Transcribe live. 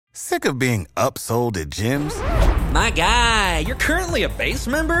Sick of being upsold at gyms? My guy, you're currently a base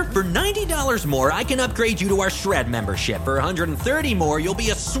member? For $90 more, I can upgrade you to our Shred membership. For $130 more, you'll be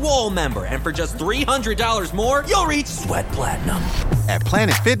a Swole member. And for just $300 more, you'll reach Sweat Platinum. At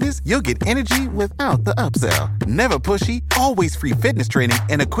Planet Fitness, you'll get energy without the upsell. Never pushy, always free fitness training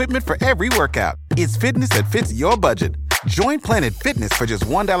and equipment for every workout. It's fitness that fits your budget. Join Planet Fitness for just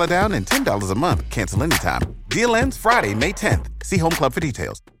 $1 down and $10 a month. Cancel anytime. Deal ends Friday, May 10th. See Home Club for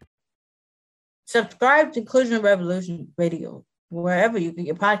details. Subscribe to Inclusion Revolution Radio, wherever you get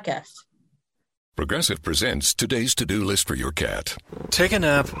your podcasts. Progressive presents today's to-do list for your cat. Take a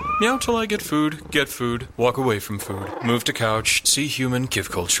nap, meow till I get food, walk away from food, move to couch, see human,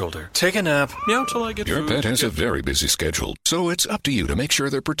 give cold shoulder. Take a nap, meow till I get Your food. Your pet has a very busy schedule, so it's up to you to make sure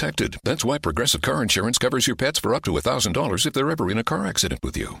they're protected. That's why Progressive Car Insurance covers your pets for up to $1,000 if they're ever in a car accident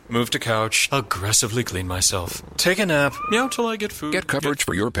with you. Move to couch, aggressively clean myself. Take a nap, meow till I get food. Get coverage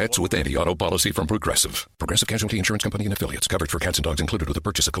for your pets with anti-auto policy from Progressive. Progressive Casualty Insurance Company and Affiliates. Coverage for cats and dogs included with the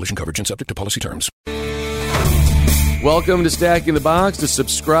purchase of collision coverage and subject to policy terms. Welcome to Stacking the Box. To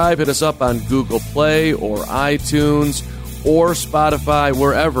subscribe, hit us up on Google Play or iTunes or Spotify,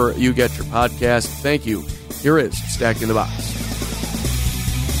 wherever you get your podcast. Thank you. Here is Stacking the Box.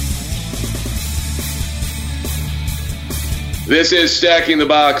 This is Stacking the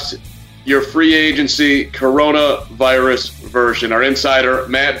Box, your free agency coronavirus version. Our insider,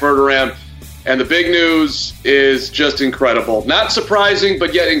 Matt Verderame. And the big news is just incredible. Not surprising,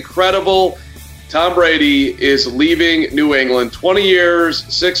 but yet incredible. Tom Brady is leaving New England. 20 years,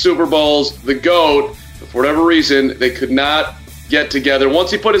 6 Super Bowls, the GOAT. For whatever reason, they could not get together.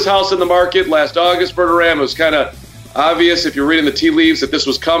 Once he put his house in the market last August, Verderame, it was kind of obvious if you're reading the tea leaves that this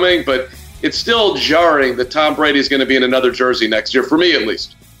was coming, but it's still jarring that Tom Brady is going to be in another jersey next year, for me at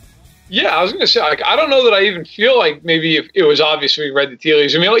least. Yeah, I was going to say, I don't know that I even feel like maybe if it was obvious we read the tea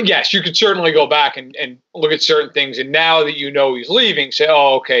leaves. I mean, yes, you could certainly go back and look at certain things, and now that you know he's leaving, say,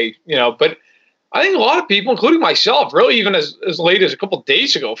 oh, okay, but I think a lot of people, including myself, really even as late as a couple of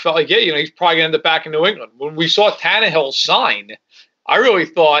days ago, felt like, yeah, he's probably going to end up back in New England. When we saw Tannehill sign, I really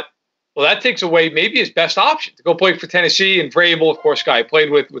thought, well, that takes away maybe his best option to go play for Tennessee. And Vrabel, of course, guy I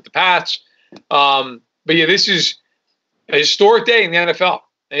played with the Pats. But yeah, this is a historic day in the NFL.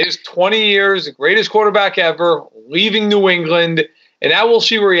 It is 20 years, the greatest quarterback ever, leaving New England. And now we'll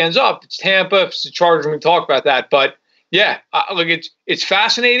see where he ends up. If it's Tampa, if it's the Chargers, we can talk about that. But yeah, look, it's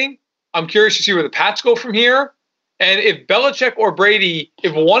fascinating. I'm curious to see where the Pats go from here. And if Belichick or Brady,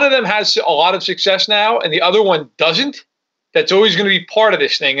 if one of them has a lot of success now and the other one doesn't, that's always going to be part of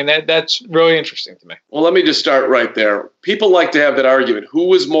this thing. And that's really interesting to me. Well, let me just start right there. People like to have that argument. Who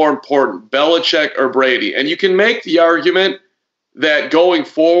was more important, Belichick or Brady? And you can make the argument that going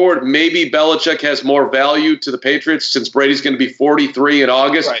forward, maybe Belichick has more value to the Patriots since Brady's going to be 43 in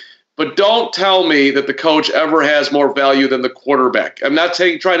August. Right. But don't tell me that the coach ever has more value than the quarterback. I'm not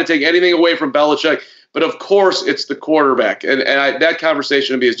trying to take anything away from Belichick, but of course it's the quarterback. And that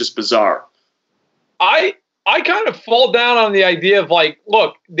conversation to me is just bizarre. I kind of fall down on the idea of like,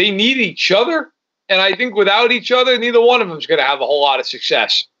 look, they need each other. And I think without each other, neither one of them is going to have a whole lot of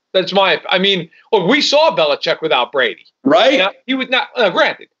success. That's look, we saw Belichick without Brady. Right. Now, he would not,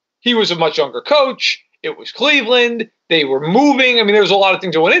 granted, he was a much younger coach. It was Cleveland. They were moving. I mean, there's a lot of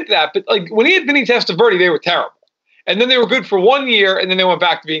things that went into that. But like when he had Vinny Testaverde, they were terrible. And then they were good for 1 year, and then they went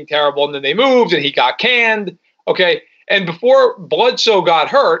back to being terrible. And then they moved, and he got canned. Okay. And before Bledsoe got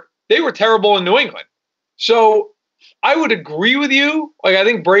hurt, they were terrible in New England. So I would agree with you. Like, I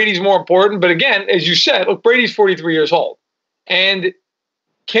think Brady's more important. But again, as you said, look, Brady's 43 years old. And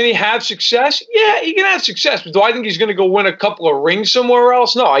can he have success? Yeah, he can have success. But do I think he's going to go win a couple of rings somewhere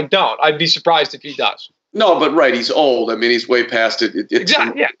else? No, I don't. I'd be surprised if he does. No, but right, he's old. I mean, he's way past it.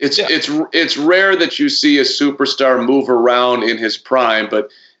 Exactly. Yeah. It's rare that you see a superstar move around in his prime.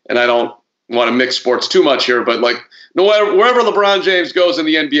 And I don't want to mix sports too much here, but like wherever LeBron James goes in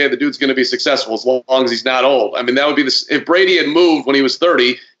the NBA, the dude's going to be successful as long as he's not old. I mean, that would be if Brady had moved when he was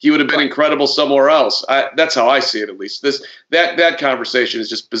 30, he would have been incredible somewhere else. That's how I see it, at least. That conversation is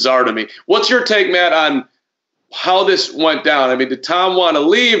just bizarre to me. What's your take, Matt, on how this went down? I mean, did Tom want to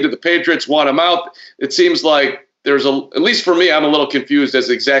leave? Did the Patriots want him out? It seems like at least for me, I'm a little confused as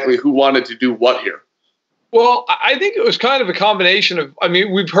to exactly who wanted to do what here. Well, I think it was kind of a combination of,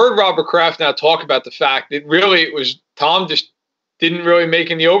 we've heard Robert Kraft now talk about the fact that really it was Tom just didn't really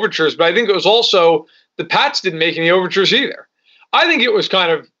make any overtures, but I think it was also the Pats didn't make any overtures either. I think it was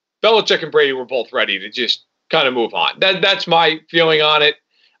kind of Belichick and Brady were both ready to just kind of move on. That's my feeling on it.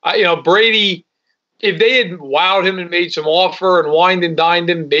 Brady, if they had wowed him and made some offer and wined and dined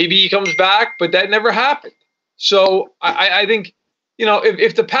him, maybe he comes back, but that never happened. So I think,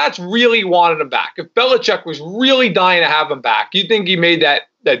 if the Pats really wanted him back, if Belichick was really dying to have him back, you'd think he made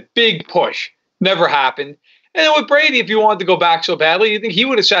that big push. Never happened. And then with Brady, if he wanted to go back so badly, you think he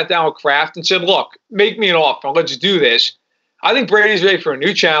would have sat down with Kraft and said, look, make me an offer. Let's do this. I think Brady's ready for a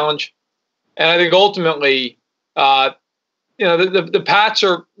new challenge. And I think ultimately, the Pats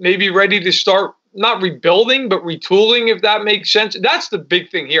are maybe ready to start not rebuilding, but retooling, if that makes sense. That's the big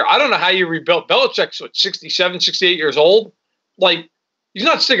thing here. I don't know how you rebuild. Belichick's 67, 68 years old. Like, he's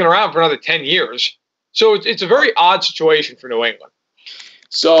not sticking around for another 10 years. So it's a very odd situation for New England.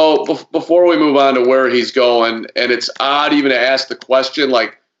 So before we move on to where he's going, and it's odd even to ask the question,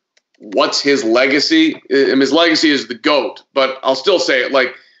 like, what's his legacy? And his legacy is the GOAT, but I'll still say it.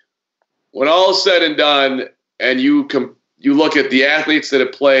 Like, when all is said and done, and you look at the athletes that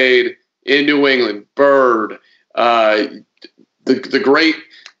have played in New England, Bird, the great.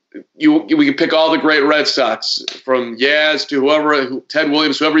 We can pick all the great Red Sox, from Yaz to whoever, Ted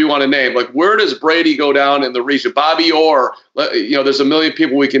Williams, whoever you want to name. Like, where does Brady go down in the region? Bobby Orr, there's a million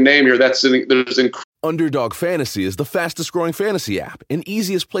people we can name here. Underdog Fantasy is the fastest growing fantasy app and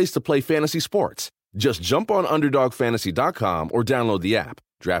easiest place to play fantasy sports. Just jump on UnderdogFantasy.com or download the app,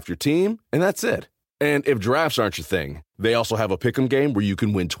 draft your team, and that's it. And if drafts aren't your thing, they also have a pick'em game where you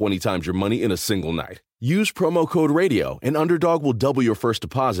can win 20 times your money in a single night. Use promo code RADIO, and Underdog will double your first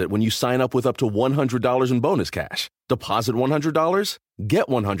deposit when you sign up with up to $100 in bonus cash. Deposit $100, get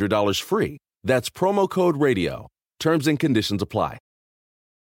 $100 free. That's promo code RADIO. Terms and conditions apply.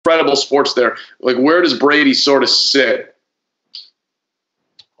 Incredible sports there. Like, where does Brady sort of sit?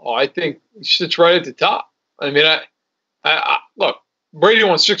 Oh, I think he sits right at the top. I mean, I look, Brady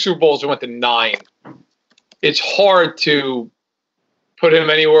won 6 Super Bowls and went to 9. It's hard to put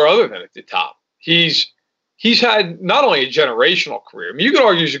him anywhere other than at the top. He's had not only a generational career. I mean, you could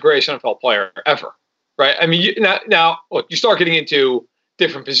argue he's the greatest NFL player ever, right? I mean, now look, you start getting into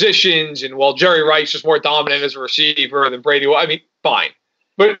different positions, and Jerry Rice is more dominant as a receiver than Brady. I mean, fine,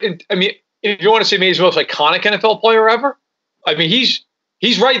 but if you want to say maybe he's the most iconic NFL player ever, I mean,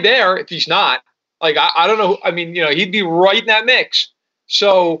 he's right there. If he's not, like, I don't know. I mean, he'd be right in that mix.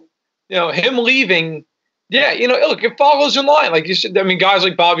 So, him leaving. Yeah, look, it follows in line. Like you said, I mean, guys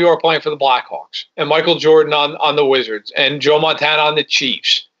like Bobby Orr playing for the Blackhawks, and Michael Jordan on the Wizards, and Joe Montana on the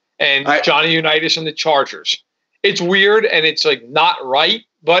Chiefs, and Johnny Unitas on the Chargers. It's weird, and it's not right,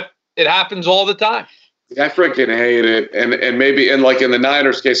 but it happens all the time. I freaking hate it. And maybe, in the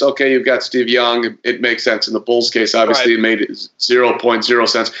Niners case, okay, you've got Steve Young. It makes sense. In the Bulls case, obviously, It made 0.0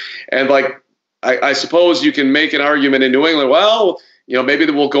 sense. And I suppose you can make an argument in New England, well, maybe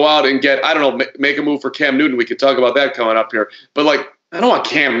we'll go out and get, I don't know, make a move for Cam Newton. We could talk about that coming up here. But, I don't want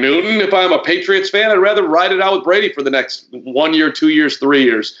Cam Newton. If I'm a Patriots fan, I'd rather ride it out with Brady for the next 1 year, 2 years, 3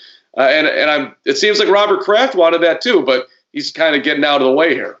 years. It seems like Robert Kraft wanted that too, but he's kind of getting out of the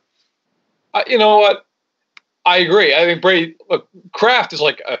way here. You know what? I agree. I think Brady, look, Kraft is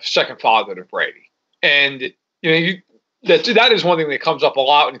like a second father to Brady. And, that is one thing that comes up a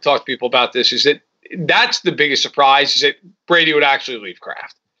lot when you talk to people about this, is that that's the biggest surprise, is that Brady would actually leave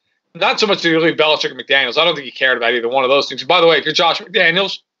Kraft. Not so much to leave Belichick and McDaniels. I don't think he cared about either one of those things. And by the way, if you're Josh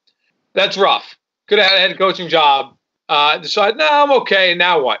McDaniels, that's rough. Could have had a head coaching job. Decide, no, I'm okay. And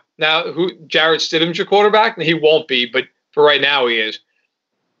now what? Now, Jarrett Stidham's your quarterback? And he won't be, but for right now he is.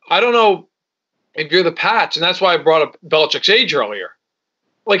 I don't know if you're the Pats, and that's why I brought up Belichick's age earlier.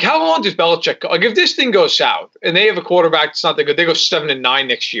 How long does Belichick go? If this thing goes south and they have a quarterback that's not that good, they go 7-9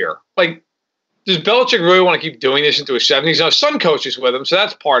 next year. Does Belichick really want to keep doing this into his 70s? Now, his son coaches with him, so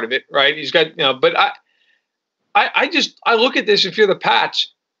that's part of it, right? He's got, but I look at this, if you're the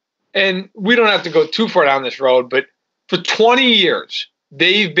Pats, and we don't have to go too far down this road, but for 20 years,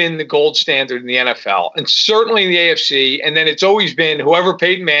 they've been the gold standard in the NFL, and certainly in the AFC, and then it's always been whoever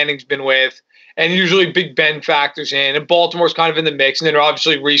Peyton Manning's been with, and usually Big Ben factors in, and Baltimore's kind of in the mix, and then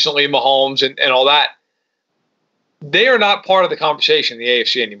obviously recently Mahomes and all that. They are not part of the conversation in the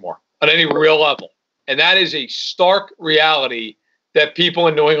AFC anymore on any real level. And that is a stark reality that people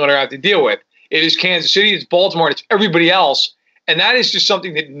in New England are have to deal with. It is Kansas City, it's Baltimore, and it's everybody else. And that is just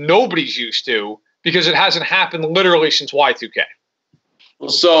something that nobody's used to, because it hasn't happened literally since Y2K. Well,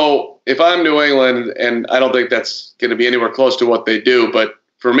 so if I'm New England, and I don't think that's going to be anywhere close to what they do, but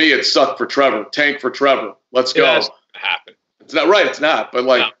for me, it's suck for Trevor, tank for Trevor. Let's go. It hasn't happened. It's not right. It's not. But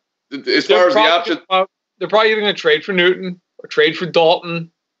as far as the option, they're probably either going to trade for Newton or trade for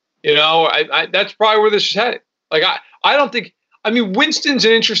Dalton. That's probably where this is headed. I don't think. I mean, Winston's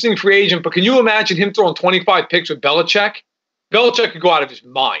an interesting free agent, but can you imagine him throwing 25 picks with Belichick? Belichick could go out of his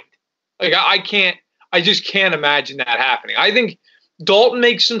mind. I can't. I just can't imagine that happening. I think Dalton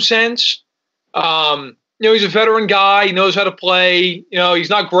makes some sense. he's a veteran guy. He knows how to play. He's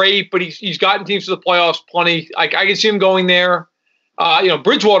not great, but he's gotten teams to the playoffs plenty. I can see him going there.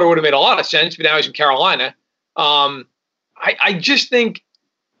 Bridgewater would have made a lot of sense, but now he's in Carolina.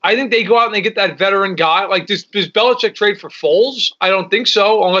 I think they go out and they get that veteran guy. Like, does Belichick trade for Foles? I don't think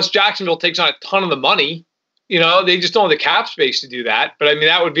so, unless Jacksonville takes on a ton of the money. They just don't have the cap space to do that. But I mean,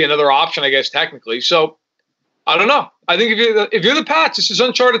 that would be another option, I guess, technically. So I don't know. I think if you're the Pats, this is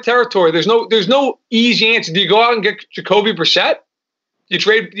uncharted territory. There's no easy answer. Do you go out and get Jacoby Brissett? You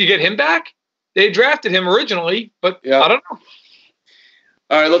get him back? They drafted him originally, but I don't know.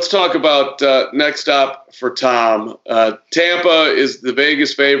 All right, let's talk about next up for Tom. Tampa is the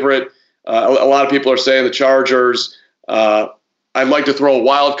Vegas favorite. A lot of people are saying the Chargers. I'd like to throw a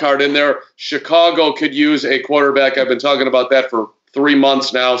wild card in there. Chicago could use a quarterback. I've been talking about that for 3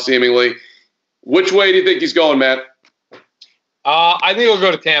 months now, seemingly. Which way do you think he's going, Matt? I think he'll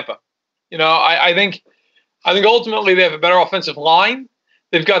go to Tampa. I think ultimately they have a better offensive line.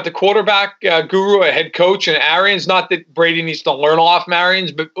 They've got the quarterback guru, a head coach, and Arians. Not that Brady needs to learn off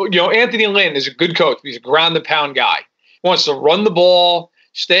Arians, but Anthony Lynn is a good coach. He's a ground-and-pound guy. He wants to run the ball,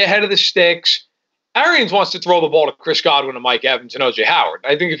 stay ahead of the sticks. Arians wants to throw the ball to Chris Godwin and Mike Evans and O.J. Howard.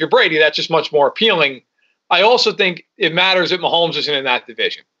 I think if you're Brady, that's just much more appealing. I also think it matters that Mahomes isn't in that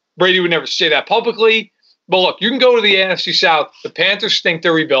division. Brady would never say that publicly. But look, you can go to the NFC South. The Panthers stink.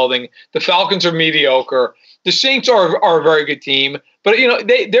 They're rebuilding. The Falcons are mediocre. The Saints are a very good team. But,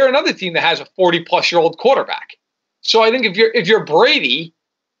 they're another team that has a 40-plus-year-old quarterback. So I think if you're Brady,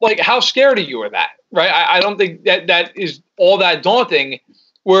 like, how scared are you of that, right? I don't think that is all that daunting.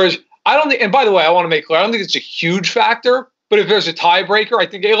 Whereas I don't think – and by the way, I want to make clear, I don't think it's a huge factor. But if there's a tiebreaker, I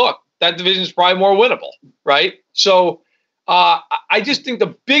think, hey, look, that division is probably more winnable, right? So I just think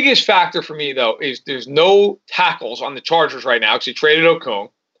the biggest factor for me, though, is there's no tackles on the Chargers right now because he traded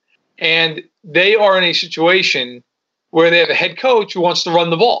Okung. And they are in a situation where they have a head coach who wants to run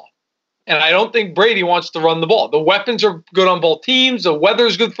the ball. And I don't think Brady wants to run the ball. The weapons are good on both teams. The weather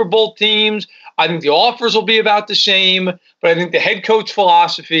is good for both teams. I think the offers will be about the same. But I think the head coach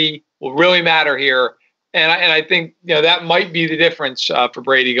philosophy will really matter here. And I think that might be the difference for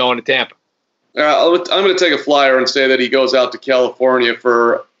Brady going to Tampa. I'm going to take a flyer and say that he goes out to California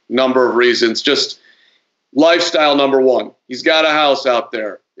for a number of reasons. Just lifestyle, number one. He's got a house out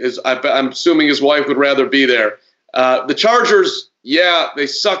there. I'm assuming his wife would rather be there. The Chargers, they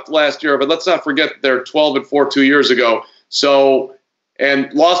sucked last year, but let's not forget they're 12-4 2 years ago. So,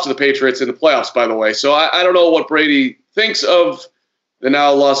 and lost to the Patriots in the playoffs, by the way. So I don't know what Brady thinks of the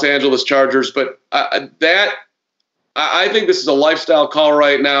now Los Angeles Chargers, but I think this is a lifestyle call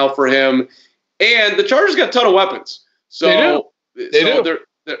right now for him. And the Chargers got a ton of weapons. So they do.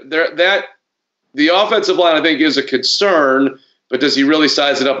 The offensive line, I think, is a concern. But does he really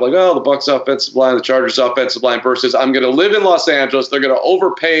size it up like, the Bucs offensive line, the Chargers offensive line versus I'm going to live in Los Angeles. They're going to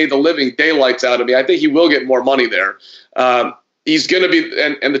overpay the living daylights out of me. I think he will get more money there. He's going to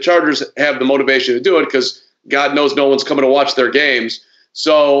be, and the Chargers have the motivation to do it because God knows no one's coming to watch their games.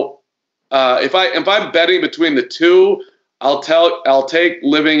 So if I'm betting between the two, I'll take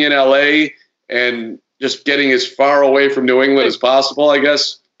living in LA and just getting as far away from New England as possible, I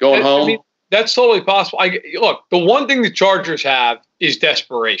guess, going home. I mean, that's totally possible. Look, the one thing the Chargers have is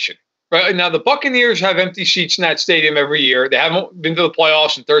desperation. Right now, the Buccaneers have empty seats in that stadium every year. They haven't been to the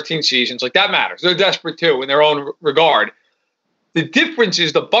playoffs in 13 seasons. Like, that matters. They're desperate too in their own regard. The difference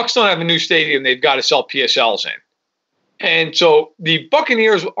is the Bucs don't have a new stadium they've got to sell PSLs in, and so the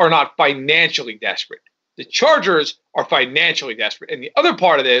Buccaneers are not financially desperate. The Chargers are financially desperate, and the other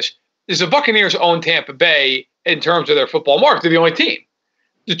part of this is the Buccaneers own Tampa Bay in terms of their football market. They're the only team.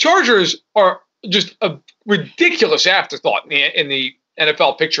 The Chargers are just a ridiculous afterthought in the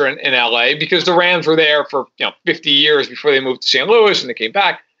NFL picture in LA because the Rams were there for 50 years before they moved to St. Louis and they came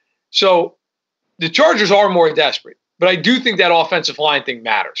back. So the Chargers are more desperate, but I do think that offensive line thing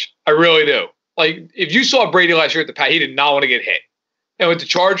matters. I really do. Like, if you saw Brady last year at the Pat, he did not want to get hit. And with the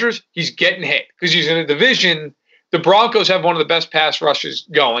Chargers, he's getting hit because he's in a division. The Broncos have one of the best pass rushes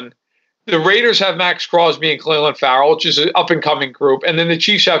going. The Raiders have Max Crosby and Cleveland Farrell, which is an up-and-coming group. And then the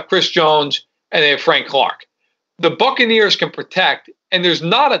Chiefs have Chris Jones, and they have Frank Clark. The Buccaneers can protect, and there's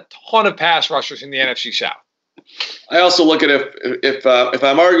not a ton of pass rushers in the NFC South. I also look at if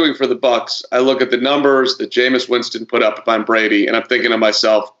I'm arguing for the Bucs, I look at the numbers that Jameis Winston put up if I'm Brady, and I'm thinking to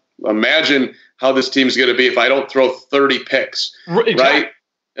myself, imagine how this team's going to be if I don't throw 30 picks, exactly. Right?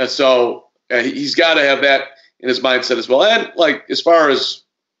 And so he's got to have that in his mindset as well. And, like, as far as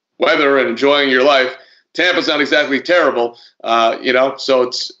weather and enjoying your life, Tampa's not exactly terrible, so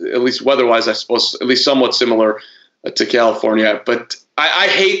it's at least weather-wise, I suppose, at least somewhat similar. to California. But I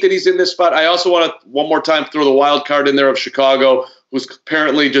hate that he's in this spot. I also want to, one more time, throw the wild card in there of Chicago, who's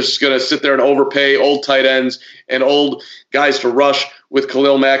apparently just going to sit there and overpay old tight ends and old guys to rush with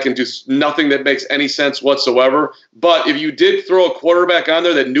Khalil Mack and do nothing that makes any sense whatsoever. But if you did throw a quarterback on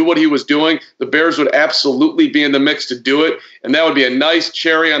there that knew what he was doing, the Bears would absolutely be in the mix to do it. And that would be a nice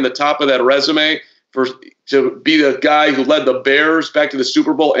cherry on the top of that resume to be the guy who led the Bears back to the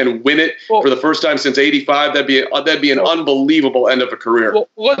Super Bowl and win it for the first time since '85. That'd be an unbelievable end of a career. Well,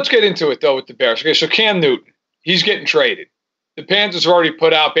 let's get into it, though, with the Bears. Okay, so Cam Newton, he's getting traded. The Panthers have already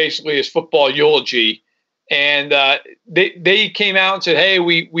put out basically his football eulogy, and they came out and said, "Hey,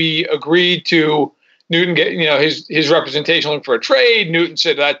 we agreed to Newton get his representation looking for a trade." Newton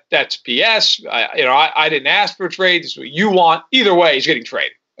said that's BS. I didn't ask for a trade. This is what you want. Either way, he's getting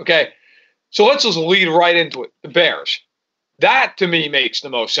traded. Okay, so let's just lead right into it. The Bears. That to me makes the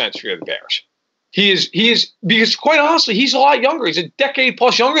most sense for the Bears. He is because quite honestly, he's a lot younger. He's a decade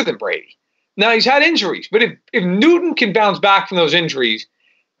plus younger than Brady. Now, he's had injuries, but if Newton can bounce back from those injuries,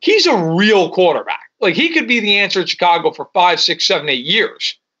 he's a real quarterback. Like, he could be the answer at Chicago for 5, 6, 7, 8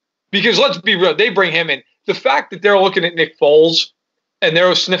 years. Because let's be real, they bring him in. The fact that they're looking at Nick Foles and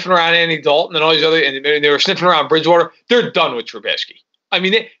they're sniffing around Andy Dalton and all these other, and they were sniffing around Bridgewater, they're done with Trubisky. I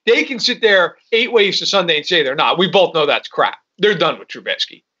mean, they can sit there 8 ways to Sunday and say they're not. We both know that's crap. They're done with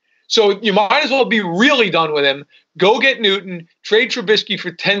Trubisky. So you might as well be really done with him. Go get Newton, trade Trubisky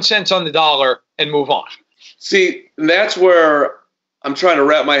for 10 cents on the dollar, and move on. See, that's where I'm trying to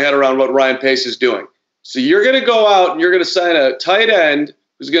wrap my head around what Ryan Pace is doing. So you're going to go out and you're going to sign a tight end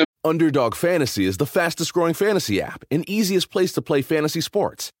who's going to... Underdog Fantasy is the fastest-growing fantasy app and easiest place to play fantasy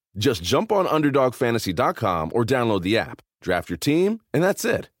sports. Just jump on UnderdogFantasy.com or download the app, draft your team, and that's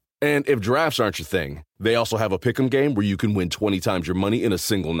it. And if drafts aren't your thing, they also have a pick'em game where you can win 20 times your money in a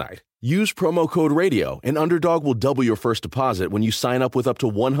single night. Use promo code RADIO, and Underdog will double your first deposit when you sign up with up to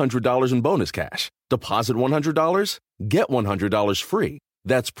 $100 in bonus cash. Deposit $100, get $100 free.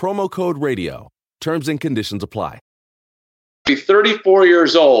 That's promo code RADIO. Terms and conditions apply. Be 34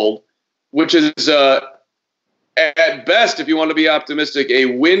 years old, which is, at best, if you want to be optimistic,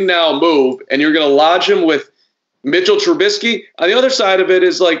 a win-now move, and you're going to lodge him with Mitchell Trubisky. On the other side of it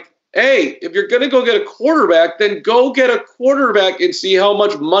is like, hey, if you're going to go get a quarterback, then go get a quarterback and see how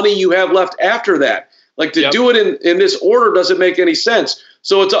much money you have left after that. Like, to do it in this order doesn't make any sense.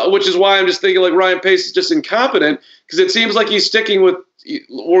 So which is why I'm just thinking like Ryan Pace is just incompetent, because it seems like he's sticking with,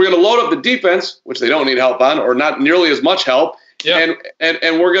 we're going to load up the defense, which they don't need help on, or not nearly as much help. And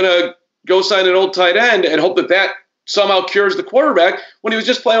we're going to go sign an old tight end and hope that somehow cures the quarterback, when he was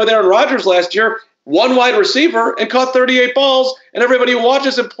just playing with Aaron Rodgers last year, one wide receiver, and caught 38 balls, and everybody who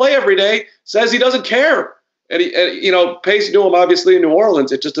watches him play every day says he doesn't care. And Pace knew him obviously in New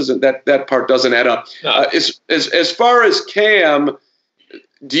Orleans. It just doesn't, that part doesn't add up. No. As far as Cam,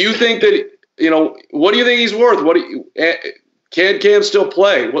 do you think that, what do you think he's worth? Can Cam still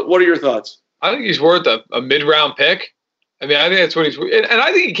play? What are your thoughts? I think he's worth a mid-round pick. I mean, I think that's what he's, and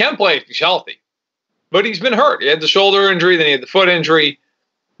I think he can play if he's healthy, but he's been hurt. He had the shoulder injury, then he had the foot injury.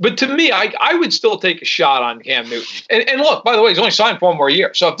 But to me, I would still take a shot on Cam Newton. And look, by the way, he's only signed for 1 more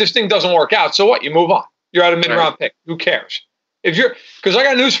year. So if this thing doesn't work out, so what? You move on. You're at a mid-round pick. Who cares? Because I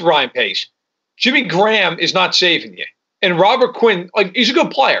got news for Ryan Pace. Jimmy Graham is not saving you. And Robert Quinn, he's a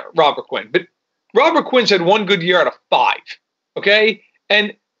good player, Robert Quinn. But Robert Quinn's had 1 good year out of 5. Okay?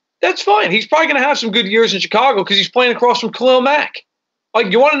 And that's fine. He's probably going to have some good years in Chicago because he's playing across from Khalil Mack.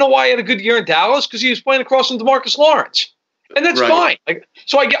 You want to know why he had a good year in Dallas? Because he was playing across from DeMarcus Lawrence. And that's fine.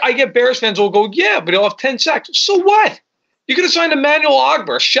 So I get Bears fans will go, yeah, but he'll have 10 sacks. So what? You could have signed Emmanuel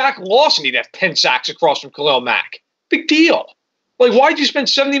Ogbah, Shaq Lawson. He'd have 10 sacks across from Khalil Mack. Big deal. Why'd you spend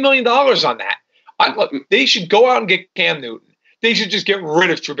 $70 million on that? Look, they should go out and get Cam Newton. They should just get rid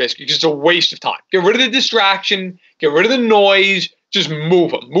of Trubisky because it's a waste of time. Get rid of the distraction. Get rid of the noise. Just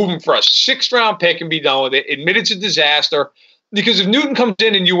move him. Move him for a 6th-round pick and be done with it. Admit it's a disaster. Because if Newton comes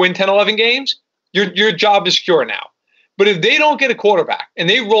in and you win 10, 11 games, your job is secure now. But if they don't get a quarterback and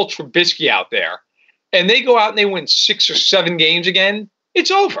they roll Trubisky out there and they go out and they win 6 or 7 games again, it's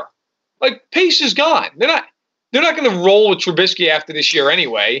over. Pace is gone. They're not going to roll with Trubisky after this year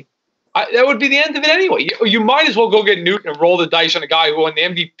anyway. That would be the end of it anyway. You might as well go get Newton and roll the dice on a guy who won the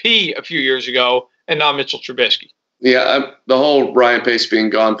MVP a few years ago and not Mitchell Trubisky. Yeah, the whole Ryan Pace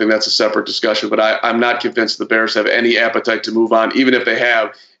being gone thing, that's a separate discussion, but I'm not convinced the Bears have any appetite to move on, even if they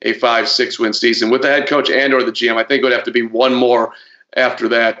have a 5-6 win season. With the head coach and or the GM, I think it would have to be 1 more after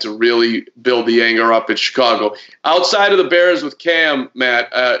that to really build the anger up in Chicago. Outside of the Bears with Cam,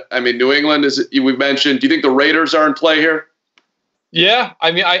 Matt, New England, we've mentioned, do you think the Raiders are in play here? Yeah,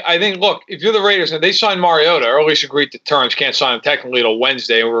 I mean, I think, look, if you're the Raiders and they sign Mariota, or at least agreed to terms, can't sign him technically until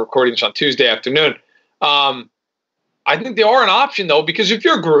Wednesday, and we're recording this on Tuesday afternoon. I think they are an option, though, because if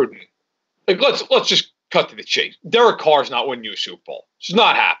you're Gruden, like let's just cut to the chase. Derek Carr's not winning you a Super Bowl. It's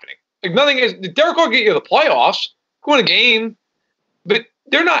not happening. Like nothing is. Derek Carr get you the playoffs, go win a game, but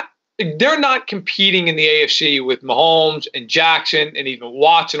they're not competing in the AFC with Mahomes and Jackson and even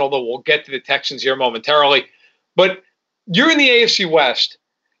Watson. Although we'll get to the Texans here momentarily, but you're in the AFC West.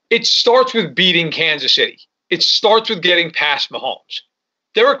 It starts with beating Kansas City. It starts with getting past Mahomes.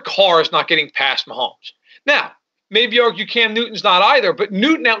 Derek Carr is not getting past Mahomes. Now, maybe you argue Cam Newton's not either, but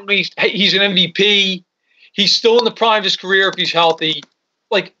Newton at least, hey, he's an MVP. He's still in the prime of his career if he's healthy.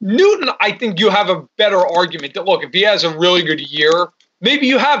 Like Newton, I think you have a better argument that, look, if he has a really good year, maybe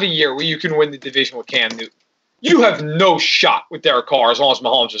you have a year where you can win the division with Cam Newton. You have no shot with Derek Carr as long as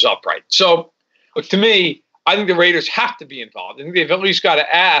Mahomes is upright. So, look, to me, I think the Raiders have to be involved. I think they've at least got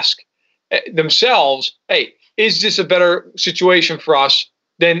to ask themselves, hey, is this a better situation for us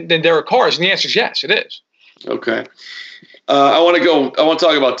than Derek Carr's? And the answer is yes, it is. Okay. I want to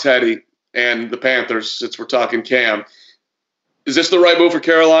talk about Teddy and the Panthers since we're talking Cam. Is this the right move for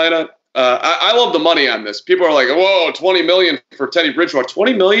Carolina? I love the money on this. People are like, whoa, $20 million for Teddy Bridgewater.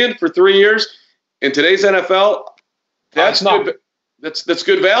 $20 million for 3 years in today's NFL? That's good. That's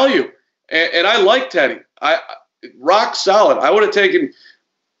good value. And I like Teddy. Rock solid. I would have taken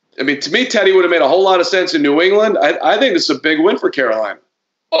 – I mean, to me, Teddy would have made a whole lot of sense in New England. I think this is a big win for Carolina.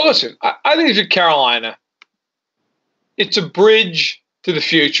 Well, listen, I think if you're Carolina, it's a bridge to the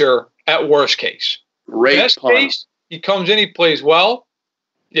future at worst case. Great Best case, he comes in, he plays well.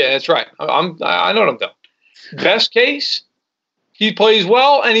 Yeah, that's right. I know what I'm doing. Best case, he plays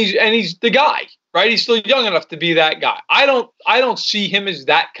well, and he's the guy, right? He's still young enough to be that guy. I don't see him as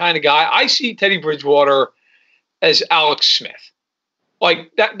that kind of guy. I see Teddy Bridgewater as Alex Smith.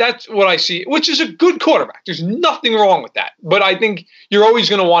 Like that's what I see, which is a good quarterback. There's nothing wrong with that. But I think you're always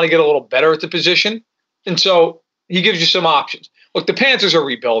going to want to get a little better at the position. And so he gives you some options. Look, the Panthers are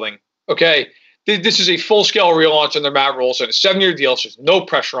rebuilding, okay? This is a full-scale relaunch on their Matt Rule, so a 7-year deal, so there's no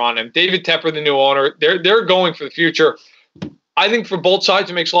pressure on him. David Tepper, the new owner, they're going for the future. I think for both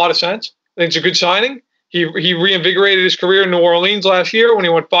sides it makes a lot of sense. I think it's a good signing. He reinvigorated his career in New Orleans last year when he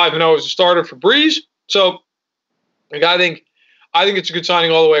went 5-0 as a starter for Breeze. So like, I think it's a good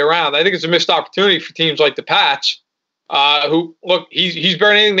signing all the way around. I think it's a missed opportunity for teams like the Pats, who look, he's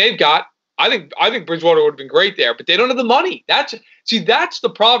better than anything they've got. I think Bridgewater would have been great there, but they don't have the money. That's the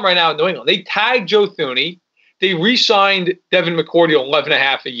problem right now in New England. They tagged Joe Thuney. They re-signed Devin McCourty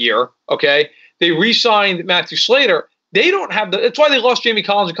 $11.5 a year. Okay, they re-signed Matthew Slater. They don't have that's why they lost Jamie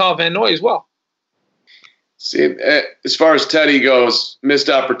Collins and Kyle Van Noy as well. See, as far as Teddy goes, missed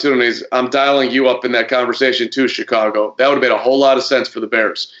opportunities. I'm dialing you up in that conversation too, Chicago. That would have made a whole lot of sense for the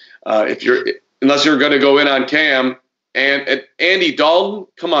Bears. Unless you're going to go in on Cam and Andy Dalton.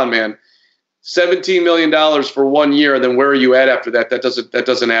 Come on, man. $17 million for 1 year, and then where are you at after that? That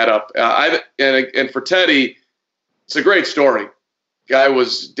doesn't add up. And for Teddy, it's a great story. Guy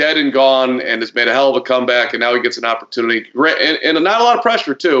was dead and gone, and has made a hell of a comeback, and now he gets an opportunity. And not a lot of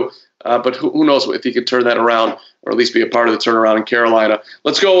pressure too. But who knows if he can turn that around, or at least be a part of the turnaround in Carolina.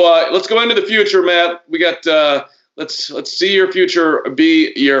 Let's go into the future, Matt. We got let's see your future,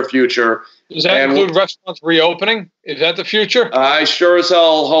 be your future. Does that include restaurants reopening? Is that the future? I sure as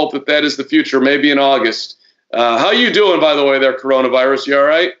hell hope that is the future. Maybe in August. How you doing, by the way, there, coronavirus? You all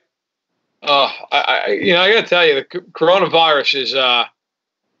right? I got to tell you, the coronavirus is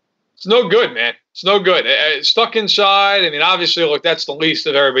it's no good, man. It's no good. Stuck inside. I mean, obviously, look, that's the least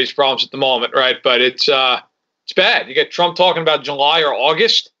of everybody's problems at the moment, right? But it's bad. You get Trump talking about July or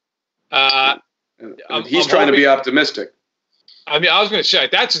August. He's trying to be optimistic. I mean, I was going to say,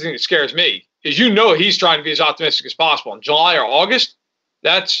 that's the thing that scares me, is he's trying to be as optimistic as possible. In July or August,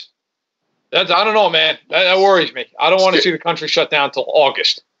 that's I don't know, man. That worries me. I don't want to see the country shut down until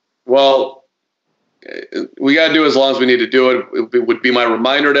August. Well, we got to do as long as we need to do it. It would be my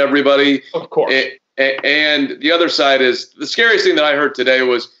reminder to everybody. Of course. And the other side is, the scariest thing that I heard today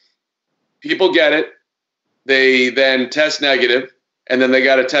was people get it. They then test negative, and then they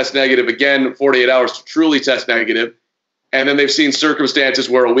got to test negative again 48 hours to truly test negative. And then they've seen circumstances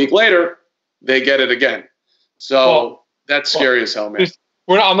where a week later they get it again. So that's scary as hell, man.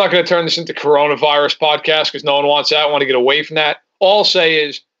 I'm not going to turn this into coronavirus podcast because no one wants that. I want to get away from that. All I'll say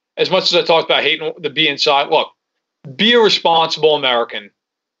is, as much as I talked about hating the be inside, look, be a responsible American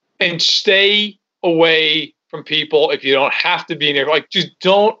and stay away from people if you don't have to be near. Like, just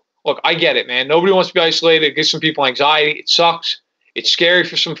don't. Look, I get it, man. Nobody wants to be isolated. It gives some people anxiety. It sucks. It's scary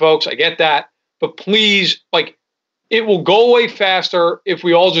for some folks. I get that. But please, like, it will go away faster if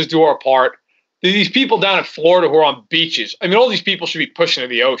we all just do our part. These people down in Florida who are on beaches, I mean, all these people should be pushing to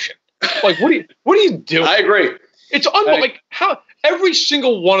the ocean. Like, what are you doing? I agree. It's unbelievable. Like, how every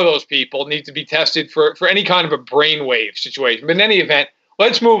single one of those people needs to be tested for any kind of a brainwave situation. But in any event,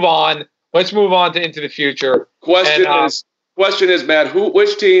 let's move on. Let's move on to into the future. Question is, Matt,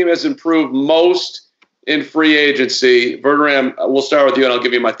 which team has improved most in free agency? Verderame, we'll start with you, and I'll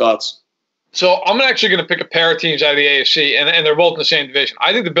give you my thoughts. So I'm actually going to pick a pair of teams out of the AFC, and they're both in the same division.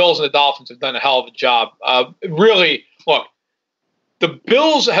 I think the Bills and the Dolphins have done a hell of a job. Really, look, the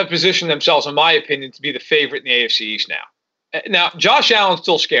Bills have positioned themselves, in my opinion, to be the favorite in the AFC East now. Now, Josh Allen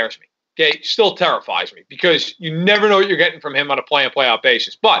still scares me. Okay, still terrifies me because you never know what you're getting from him on a play-in-play-out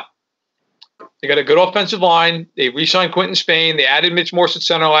basis. But they got a good offensive line. They re-signed Quentin Spain. They added Mitch Morse at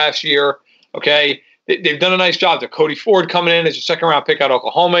center last year. Okay, they've done a nice job. They're Cody Ford coming in as a second-round pick out of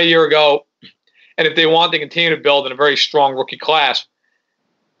Oklahoma a year ago. And if they want, they continue to build in a very strong rookie class.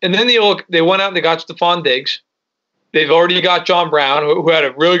 And then they went out and they got Stephon Diggs. They've already got John Brown, who had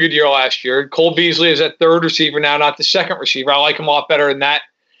a really good year last year. Cole Beasley is that third receiver now, not the second receiver. I like him a lot better in that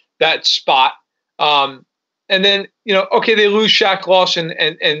spot. And then, okay, they lose Shaq Lawson,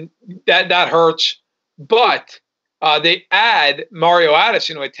 and that hurts. But they add Mario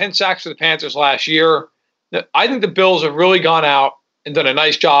Addison, who had 10 sacks for the Panthers last year. I think the Bills have really gone out and done a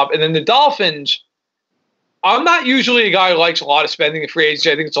nice job. And then the Dolphins, I'm not usually a guy who likes a lot of spending in free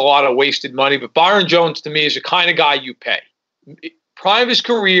agency. I think it's a lot of wasted money. But Byron Jones, to me, is the kind of guy you pay. Prime of his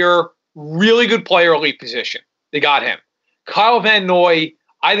career, really good player, elite position. They got him. Kyle Van Noy,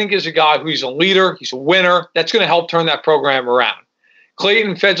 I think, is a guy who's a leader. He's a winner. That's going to help turn that program around.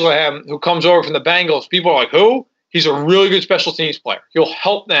 Clayton Fedlehem, who comes over from the Bengals, people are like, who? He's a really good special teams player. He'll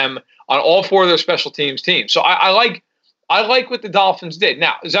help them on all four of their special teams. So I like what the Dolphins did.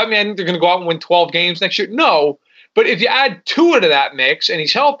 Now, does that mean I think they're going to go out and win 12 games next year? No. But if you add Tua into that mix and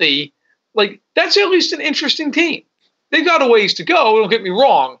he's healthy, that's at least an interesting team. They've got a ways to go, don't get me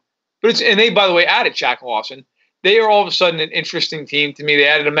wrong. And they, by the way, added Shaq Lawson. They are all of a sudden an interesting team to me. They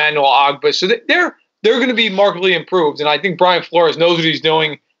added Emmanuel Ogbah. So they're going to be markedly improved. And I think Brian Flores knows what he's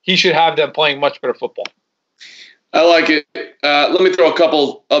doing. He should have them playing much better football. I like it. Let me throw a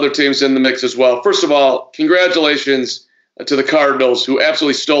couple other teams in the mix as well. First of all, congratulations to the Cardinals, who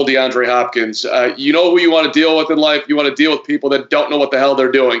absolutely stole DeAndre Hopkins. You know who you want to deal with in life. You want to deal with people that don't know what the hell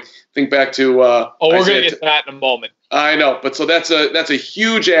they're doing. Think back to we're going to get to that in a moment. I know, but so that's a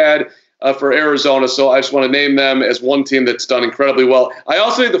huge ad for Arizona. So I just want to name them as one team that's done incredibly well. I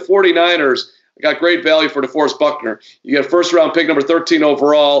also think the 49ers got great value for DeForest Buckner. You get a first-round pick, number 13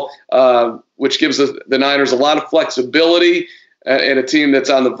 overall, which gives the Niners a lot of flexibility. And a team that's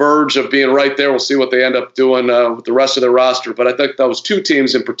on the verge of being right there. We'll see what they end up doing with the rest of their roster. But I think those two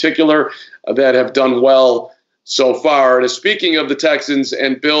teams in particular that have done well so far. And speaking of the Texans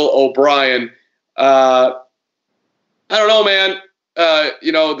and Bill O'Brien, I don't know, man.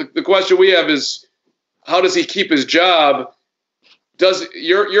 The question we have is, how does he keep his job? Does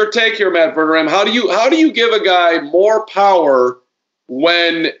your take here, Matt Verderame? How do you give a guy more power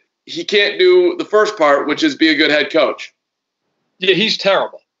when he can't do the first part, which is be a good head coach? Yeah, he's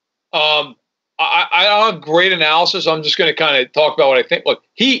terrible. I don't have great analysis. I'm just going to kind of talk about what I think. Look,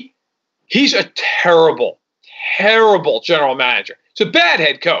 he's a terrible, terrible general manager. He's a bad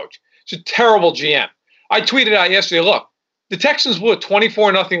head coach. He's a terrible GM. I tweeted out yesterday, look, the Texans blew a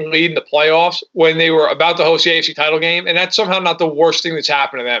 24-0 lead in the playoffs when they were about to host the AFC title game, and that's somehow not the worst thing that's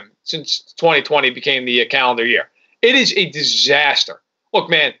happened to them since 2020 became the calendar year. It is a disaster. Look,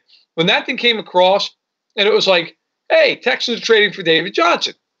 man, when that thing came across, and it was like, hey, Texans are trading for David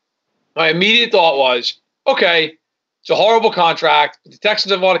Johnson. My immediate thought was, okay, it's a horrible contract, but the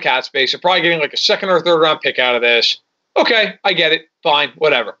Texans have a lot of cap space. They're probably getting like a second or third round pick out of this. Okay, I get it. Fine,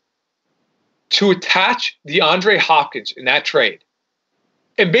 whatever. To attach DeAndre Hopkins in that trade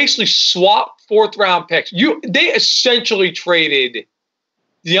and basically swap fourth round picks. They essentially traded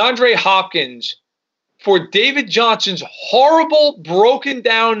DeAndre Hopkins for David Johnson's horrible, broken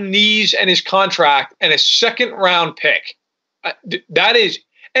down knees and his contract and a second round pick. That is,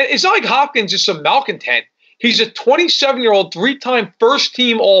 and it's not like Hopkins is some malcontent. He's a 27-year-old, three-time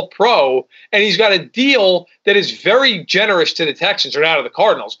first-team All-Pro, and he's got a deal that is very generous to the Texans, or now to the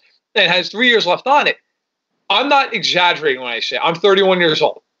Cardinals, and has 3 years left on it. I'm not exaggerating when I say I'm 31 years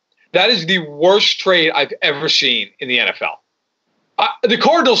old. That is the worst trade I've ever seen in the NFL. The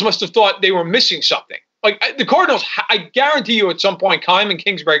Cardinals must have thought they were missing something. Like the Cardinals, I guarantee you at some point, Keim and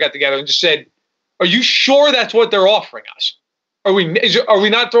Kingsbury got together and just said, are you sure that's what they're offering us? Are we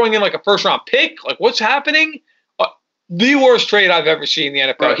not throwing in like a first-round pick? Like, what's happening? The worst trade I've ever seen in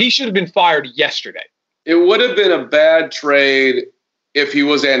the NFL. Right. He should have been fired yesterday. It would have been a bad trade if he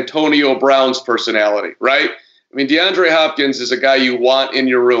was Antonio Brown's personality, right? I mean, DeAndre Hopkins is a guy you want in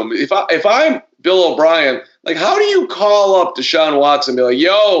your room. If I'm Bill O'Brien, like, how do you call up Deshaun Watson and be like,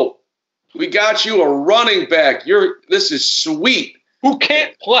 yo, we got you a running back. This is sweet. Who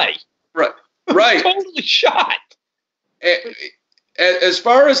can't play. Right. Totally shot. As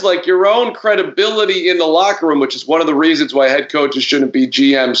far as like your own credibility in the locker room, which is one of the reasons why head coaches shouldn't be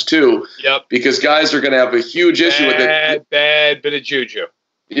GMs too. Yep. Because guys are going to have a huge issue with it. Bad bit of juju.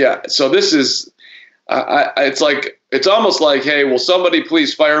 Yeah. So this is, it's almost like, hey, will somebody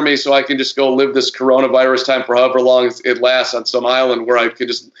please fire me so I can just go live this coronavirus time for however long it lasts on some island where I can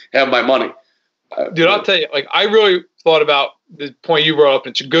just have my money. Dude, I'll tell you, like, I really thought about the point you brought up.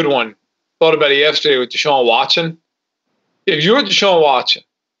 It's a good one. Thought about it yesterday with Deshaun Watson. If you're Deshaun Watson,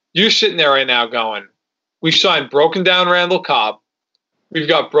 you're sitting there right now going, we've signed broken down Randall Cobb. We've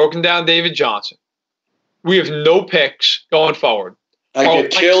got broken down David Johnson. We have no picks going forward. I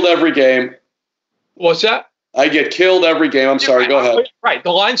get killed every game. What's that? I get killed every game. I'm sorry. Go ahead. Right.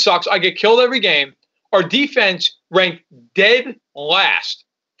 The line sucks. I get killed every game. Our defense ranked dead last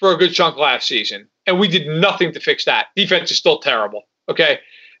for a good chunk last season, and we did nothing to fix that. Defense is still terrible. Okay.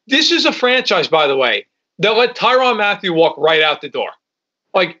 This is a franchise, by the way, that let Tyrann Mathieu walk right out the door.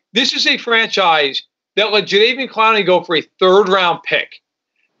 Like, this is a franchise that let Jadeveon Clowney go for a third-round pick.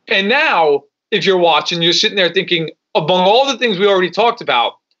 And now, if you're watching, you're sitting there thinking, among all the things we already talked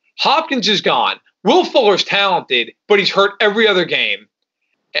about, Hopkins is gone. Will Fuller's talented, but he's hurt every other game.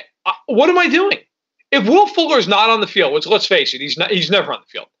 What am I doing? If Will Fuller's not on the field, which, let's face it, he's never on the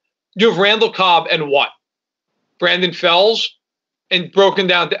field. You have Randall Cobb and what? Brandon Fells and broken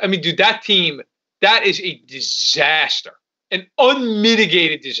down. I mean, dude, that team, that is a disaster, an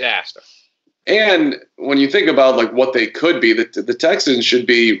unmitigated disaster. And when you think about like what they could be, the Texans should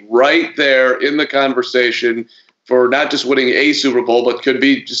be right there in the conversation for not just winning a Super Bowl, but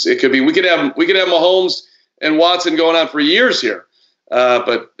we could have Mahomes and Watson going on for years here.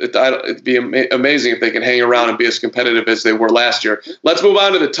 But it'd be amazing if they can hang around and be as competitive as they were last year. Let's move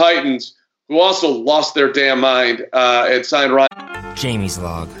on to the Titans, who also lost their damn mind and signed Ryan. Jamie's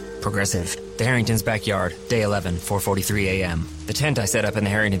log. Progressive. The Harringtons' backyard. Day 11, 4:43 a.m. The tent I set up in the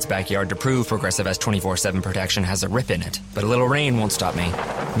Harringtons' backyard to prove Progressive has 24/7 protection has a rip in it. But a little rain won't stop me.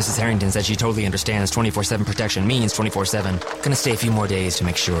 Mrs. Harrington said she totally understands 24/7 protection means 24/7. Gonna stay a few more days to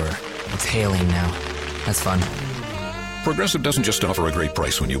make sure. It's hailing now. That's fun. Progressive doesn't just offer a great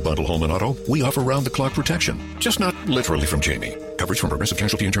price when you bundle home and auto. We offer round-the-clock protection. Just not literally from Jamie. Coverage from Progressive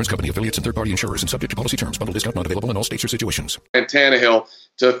Casualty Insurance Company, affiliates, and third-party insurers, and subject to policy terms. Bundle discount not available in all states or situations. And Tannehill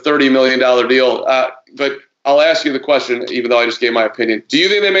to a $30 million deal. But I'll ask you the question, even though I just gave my opinion. Do you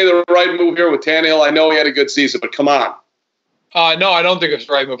think they made the right move here with Tannehill? I know he had a good season, but come on. No, I don't think it's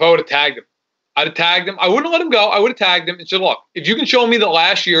the right move. I would have tagged him. I'd have tagged him. I wouldn't let him go. I would have tagged him and said, look, if you can show me that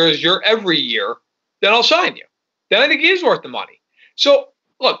last year is your every year, then I'll sign you. Then I think he is worth the money. So,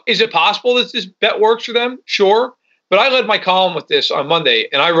 look, is it possible that this bet works for them? Sure. But I led my column with this on Monday,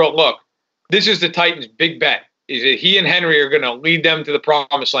 and I wrote, look, this is the Titans' big bet, is that he and Henry are going to lead them to the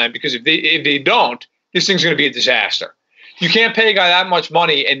promised land, because if they don't, this thing's going to be a disaster. You can't pay a guy that much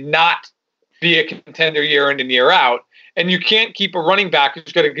money and not be a contender year in and year out, and you can't keep a running back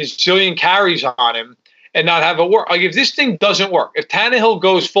who's got a gazillion carries on him and not have it work. Like, if this thing doesn't work, if Tannehill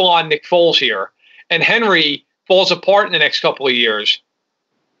goes full-on Nick Foles here and Henry falls apart in the next couple of years,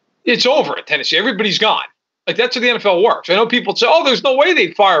 it's over at Tennessee. Everybody's gone. Like, that's how the NFL works. I know people say, oh, there's no way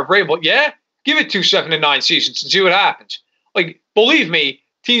they'd fire Vrabel. Yeah, give it 2 7-9 seasons and see what happens. Like, believe me,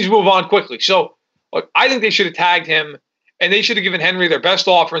 teams move on quickly. So, look, I think they should have tagged him, and they should have given Henry their best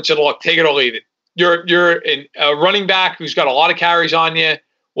offer and said, look, take it or leave it. You're a running back who's got a lot of carries on you.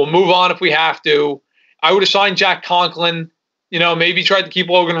 We'll move on if we have to. I would have signed Jack Conklin. Maybe tried to keep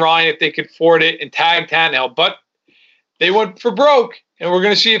Logan Ryan if they could afford it and tag Tannehill. But they went for broke, and we're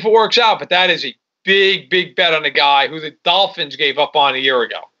going to see if it works out. But that is a big, big bet on a guy who the Dolphins gave up on a year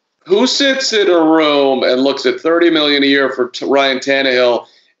ago. Who sits in a room and looks at $30 million a year for Ryan Tannehill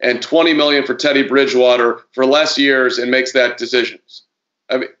and $20 million for Teddy Bridgewater for less years and makes that decisions?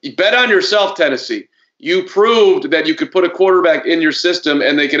 I mean, you bet on yourself, Tennessee. You proved that you could put a quarterback in your system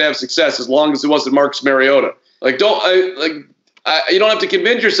and they could have success as long as it wasn't Marcus Mariota. You don't have to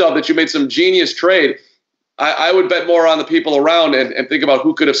convince yourself that you made some genius trade. I would bet more on the people around and think about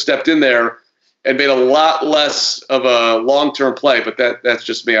who could have stepped in there and made a lot less of a long-term play. But that's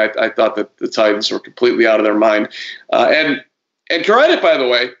just me. I thought that the Titans were completely out of their mind. And credit, by the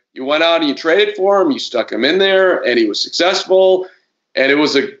way, you went out and you traded for him. You stuck him in there, and he was successful. And it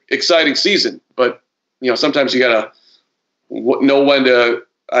was an exciting season. But sometimes you got to know when to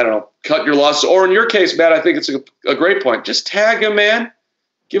I don't know, cut your losses. Or in your case, Matt, I think it's a great point. Just tag him, man.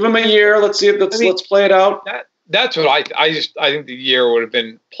 Give him a year. Let's see. Let's play it out. That's what I think the year would have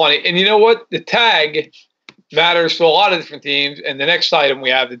been plenty. And you know what? The tag matters for a lot of different teams. And the next item we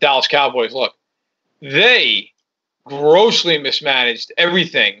have, the Dallas Cowboys. Look, they grossly mismanaged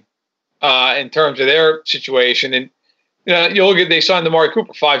everything in terms of their situation. And you look at, they signed Amari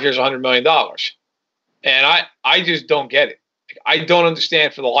Cooper, 5 years, $100 million. And I just don't get it. I don't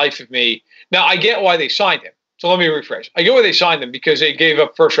understand for the life of me. Now, I get why they signed him. So let me rephrase. I get why they signed him, because they gave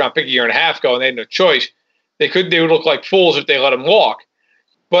up first-round pick a year and a half ago, and they had no choice. They would look like fools if they let him walk.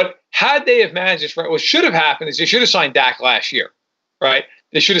 But had they have managed this right, what should have happened is they should have signed Dak last year, right?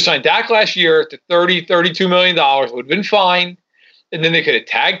 They should have signed Dak last year to $32 million. Would have been fine. And then they could have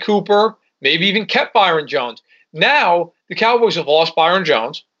tagged Cooper, maybe even kept Byron Jones. Now, the Cowboys have lost Byron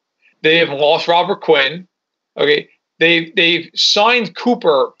Jones. They have lost Robert Quinn. Okay. They've signed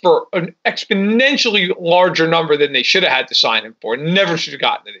Cooper for an exponentially larger number than they should have had to sign him for. Never should have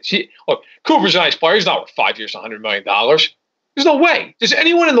gotten to this. Look, Cooper's a nice player. He's not worth 5 years, $100 million. There's no way. Does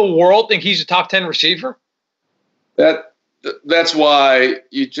anyone in the world think he's a top 10 receiver? That's why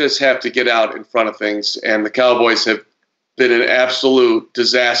you just have to get out in front of things. And the Cowboys have been an absolute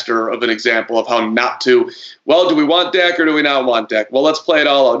disaster of an example of how not to. Well, do we want Dak or do we not want Dak? Well, let's play it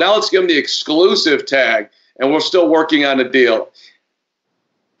all out. Now let's give him the exclusive tag. And we're still working on a deal.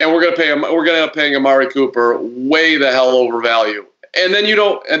 And we're going to pay him. We're going to end up paying Amari Cooper way the hell over value. And then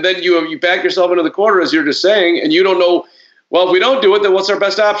you back yourself into the corner, as you're just saying, and you don't know. Well, if we don't do it, then what's our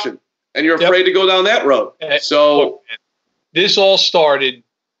best option? And you're afraid to go down that road. So look, this all started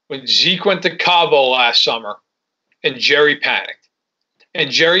when Zeke went to Cabo last summer, and Jerry panicked. And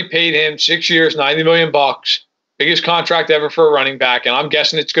Jerry paid him 6 years, $90 million, biggest contract ever for a running back, and I'm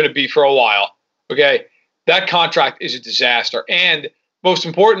guessing it's going to be for a while. Okay. That contract is a disaster. And most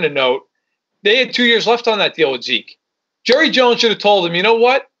important to note, they had 2 years left on that deal with Zeke. Jerry Jones should have told him, you know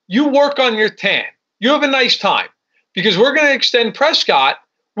what? You work on your tan. You have a nice time, because we're going to extend Prescott.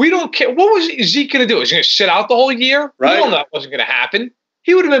 We don't care. What was Zeke going to do? Was he going to sit out the whole year? Right. We all know that wasn't going to happen.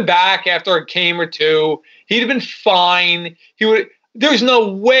 He would have been back after a game or two. He'd have been fine. There's no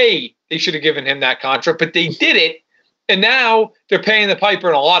way they should have given him that contract, but they did it. And now they're paying the piper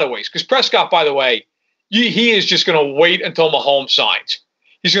in a lot of ways. Because Prescott, by the way, he is just going to wait until Mahomes signs.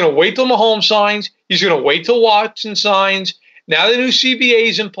 He's going to wait till Mahomes signs. He's going to wait till Watson signs. Now the new CBA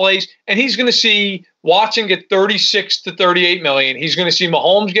is in place, and he's going to see Watson get 36 to 38 million. He's going to see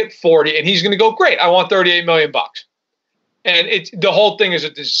Mahomes get 40, and he's going to go, great, I want 38 million bucks. And the whole thing is a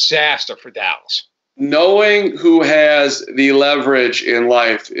disaster for Dallas. Knowing who has the leverage in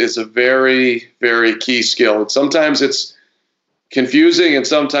life is a very, very key skill. And sometimes it's confusing, and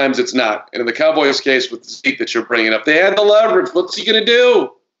sometimes it's not. And in the Cowboys' case with Zeke that you're bringing up, they had the leverage. What's he going to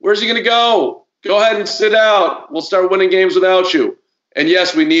do? Where's he going to go? Go ahead and sit out. We'll start winning games without you. And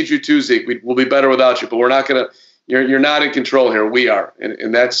yes, we need you too, Zeke. We'll be better without you, but we're not going to. You're not in control here. We are,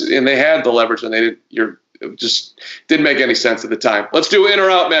 and they had the leverage, and it just didn't make any sense at the time. Let's do in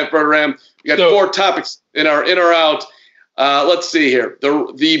or out, Matt Verderame. We got 4 topics in our in or out. Let's see here.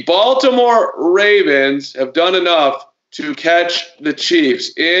 The Baltimore Ravens have done enough to catch the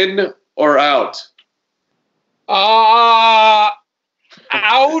Chiefs. In or out? Out,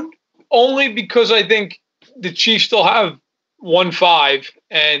 only because I think the Chiefs still have 1-5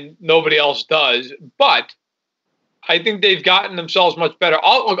 and nobody else does. But I think they've gotten themselves much better.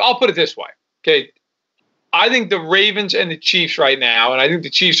 I'll put it this way. Okay. I think the Ravens and the Chiefs right now, and I think the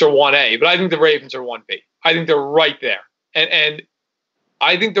Chiefs are 1A, but I think the Ravens are 1B. I think they're right there. And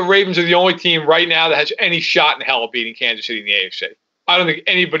I think the Ravens are the only team right now that has any shot in hell of beating Kansas City in the AFC. I don't think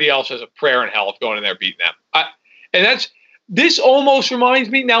anybody else has a prayer in hell of going in there beating them. This almost reminds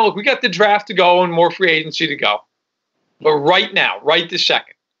me. Now, look, we got the draft to go and more free agency to go. But right now, right this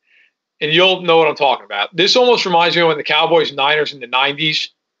second, and you'll know what I'm talking about, this almost reminds me of when the Cowboys and Niners in the 90s,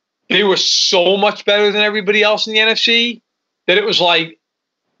 they were so much better than everybody else in the NFC that it was like,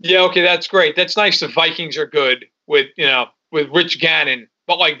 yeah, okay, that's great. That's nice. The Vikings are good with Rich Gannon,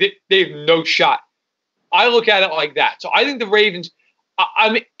 but like they have no shot. I look at it like that. So I think the Ravens,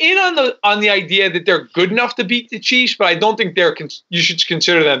 I'm in on the idea that they're good enough to beat the Chiefs, but I don't think you should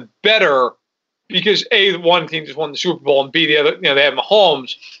consider them better because A, one team just won the Super Bowl, and B, the other, they have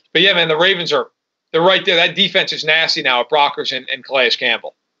Mahomes. But yeah, man, the Ravens they're right there. That defense is nasty now with Brockers and Calais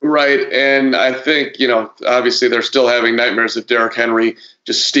Campbell. Right, and I think, obviously they're still having nightmares of Derrick Henry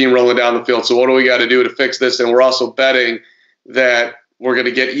just steamrolling down the field. So what do we got to do to fix this? And we're also betting that we're going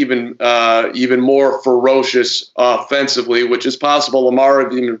to get even more ferocious offensively, which is possible.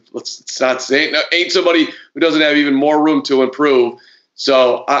 Lamar, let's not say, ain't somebody who doesn't have even more room to improve.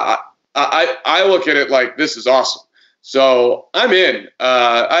 So I look at it like this is awesome. So I'm in.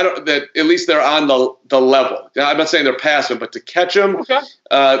 I don't that at least they're on the level. Now, I'm not saying they're passing, but to catch them, okay.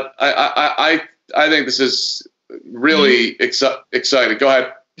 I think this is really exciting. Go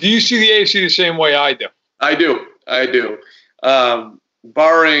ahead. Do you see the AFC the same way I do? I do.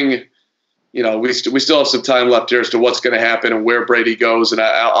 Barring, we still have some time left here as to what's going to happen and where Brady goes, and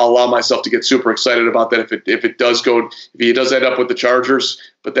I'll allow myself to get super excited about that if he does end up with the Chargers.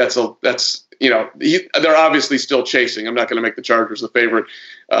 But they're obviously still chasing. I'm not going to make the Chargers the favorite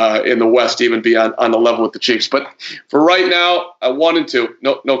in the West, even be on the level with the Chiefs. But for right now, 1-2,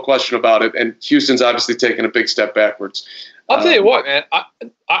 no question about it. And Houston's obviously taking a big step backwards. I'll tell you what, man.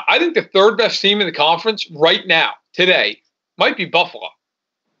 I think the third best team in the conference right now, today, might be Buffalo.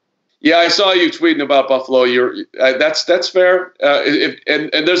 Yeah, I saw you tweeting about Buffalo. That's fair.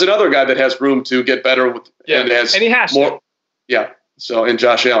 And there's another guy that has room to get better with, and he has more. Yeah. So in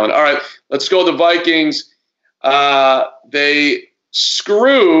Josh Allen. All right, let's go to the Vikings. They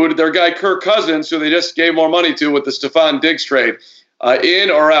screwed their guy Kirk Cousins, who they just gave more money to with the Stephon Diggs trade. In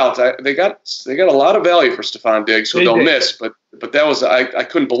or out? They got a lot of value for Stephon Diggs, who don't miss. But that was I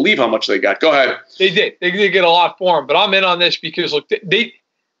couldn't believe how much they got. Go ahead. They did. They did get a lot for him. But I'm in on this because look, they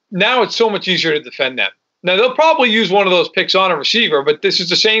now it's so much easier to defend them. Now they'll probably use one of those picks on a receiver, but this is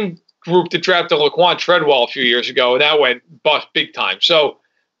the same group that drafted Laquan Treadwell a few years ago, and that went bust big time. So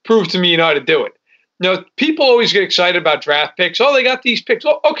prove to me you know how to do it. Now people always get excited about draft picks. Oh, they got these picks.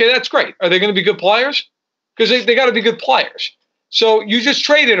 Oh, okay, that's great. Are they going to be good players? Because they got to be good players. So you just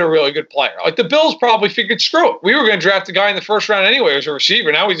traded a really good player. Like the Bills probably figured, screw it. We were going to draft a guy in the first round anyway as a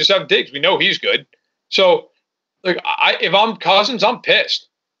receiver. Now we just have Diggs. We know he's good. So if I'm Cousins, I'm pissed.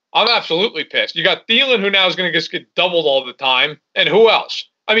 I'm absolutely pissed. You got Thielen, who now is going to just get doubled all the time. And who else?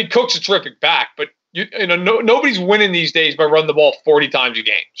 I mean, Cook's a terrific back, but nobody's winning these days by running the ball 40 times a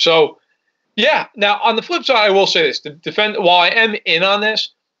game. So, yeah. Now, on the flip side, I will say this. To defend, while I am in on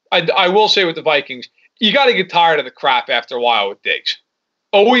this, I will say with the Vikings, you got to get tired of the crap after a while with Diggs.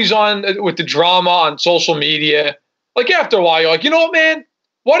 Always on with the drama on social media. Like after a while, you're like, you know what, man?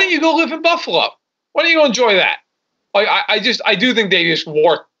 Why don't you go live in Buffalo? Why don't you go enjoy that? Like I do think they just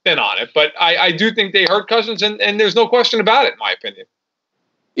wore thin on it, but I do think they hurt Cousins, and there's no question about it, in my opinion.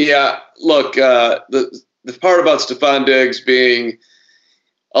 Yeah, look, the part about Stephon Diggs being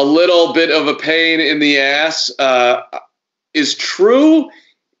a little bit of a pain in the ass is true.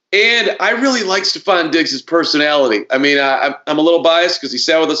 And I really like Stephon Diggs' personality. I mean, I'm a little biased because he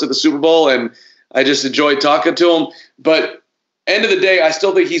sat with us at the Super Bowl, and I just enjoyed talking to him. But end of the day, I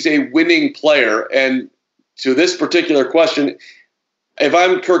still think he's a winning player. And to this particular question, if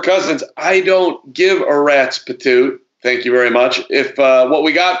I'm Kirk Cousins, I don't give a rat's patoot. Thank you very much. If what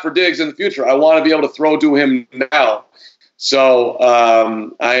we got for Diggs in the future, I want to be able to throw to him now. So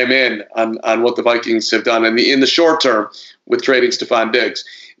I am in on what the Vikings have done in the short term with trading Stephon Diggs.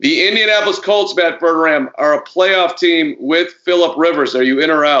 The Indianapolis Colts, Matt Verderame, are a playoff team with Phillip Rivers. Are you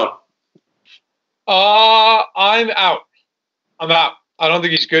in or out? I'm out. I'm out. I don't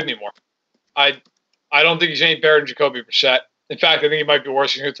think he's good anymore. I don't think he's any better than Jacoby Brissett. In fact, I think he might be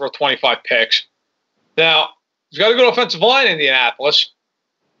worse. He's going to throw 25 picks. Now, he's got a good offensive line in Indianapolis.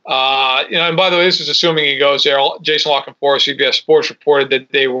 And by the way, this is assuming he goes there. Jason Lockenfor, CBS Sports, reported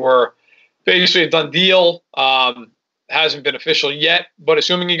that they were basically a done deal. Hasn't been official yet, but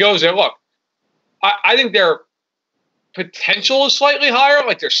assuming he goes there, look, I think their potential is slightly higher,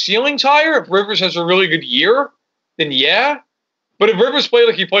 like their ceiling's higher. If Rivers has a really good year, then yeah. But if Rivers played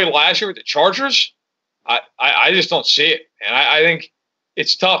like he played last year with the Chargers, I just don't see it. And I think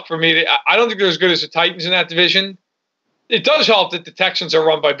it's tough for me I don't think they're as good as the Titans in that division. It does help that the Texans are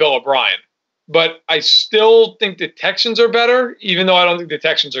run by Bill O'Brien, but I still think the Texans are better, even though I don't think the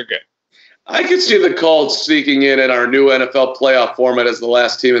Texans are good. I could see the Colts sneaking in our new NFL playoff format as the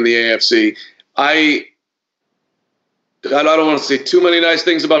last team in the AFC. I don't want to say too many nice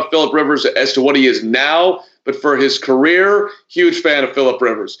things about Phillip Rivers as to what he is now, but for his career, huge fan of Phillip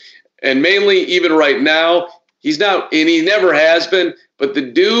Rivers. And mainly, even right now, he's not, and he never has been, but the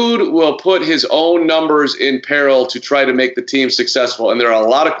dude will put his own numbers in peril to try to make the team successful. And there are a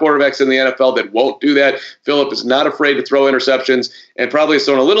lot of quarterbacks in the NFL that won't do that. Phillip is not afraid to throw interceptions and probably has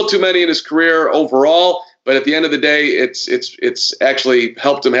thrown a little too many in his career overall. But at the end of the day, it's actually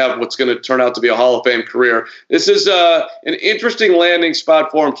helped him have what's going to turn out to be a Hall of Fame career. This is an interesting landing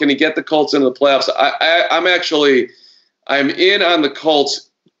spot for him. Can he get the Colts into the playoffs? I'm in on the Colts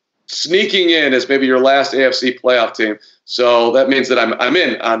sneaking in as maybe your last AFC playoff team. So that means that I'm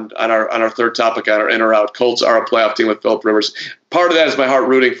in on our third topic on our in or out. Colts are a playoff team with Phillip Rivers. Part of that is my heart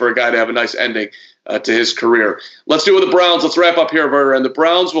rooting for a guy to have a nice ending to his career. Let's do it with the Browns. Let's wrap up here, Verder. And the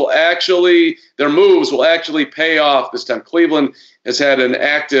Browns their moves will actually pay off this time. Cleveland has had an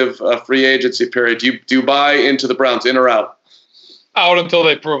active free agency period. Do you buy into the Browns, in or out? Out until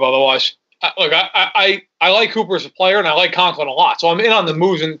they prove otherwise. I like Hooper as a player, and I like Conklin a lot. So I'm in on the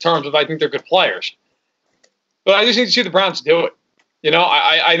moves in terms of I think they're good players. But I just need to see the Browns do it.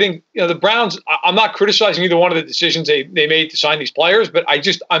 I think the Browns, I'm not criticizing either one of the decisions they made to sign these players, but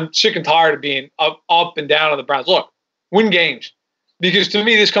I'm sick and tired of being up and down on the Browns. Look, win games. Because to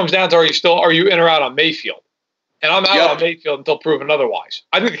me, this comes down to are you in or out on Mayfield? And I'm out on Mayfield until proven otherwise.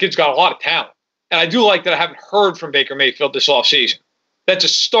 I think the kid's got a lot of talent. And I do like that I haven't heard from Baker Mayfield this offseason. That's a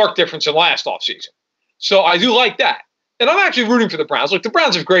stark difference in last offseason. So I do like that. And I'm actually rooting for the Browns. Look, the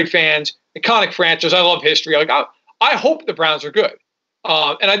Browns have great fans, iconic franchise. I love history. I hope the Browns are good.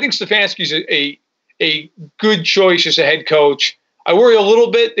 And I think Stefanski's a good choice as a head coach. I worry a little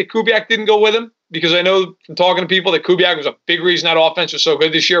bit that Kubiak didn't go with him because I know from talking to people that Kubiak was a big reason that offense was so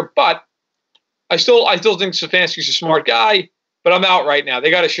good this year. But I still think Stefanski's a smart guy, but I'm out right now. They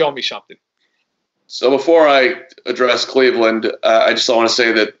got to show me something. So before I address Cleveland, I just want to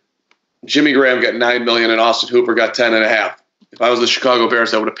say that Jimmy Graham got $9 million and Austin Hooper got $10.5 million. If I was the Chicago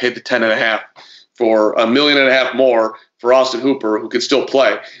Bears, I would have paid the $10.5 million for $1.5 million more for Austin Hooper, who could still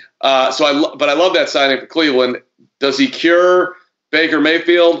play. But I love that signing for Cleveland. Does he cure Baker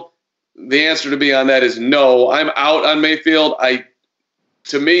Mayfield? The answer to me on that is no. I'm out on Mayfield.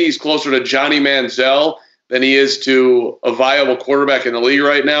 To me, he's closer to Johnny Manziel than he is to a viable quarterback in the league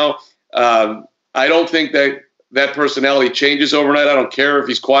right now. I don't think that personality changes overnight. I don't care if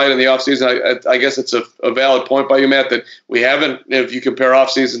he's quiet in the offseason. I guess it's a valid point by you, Matt, that we haven't. If you compare off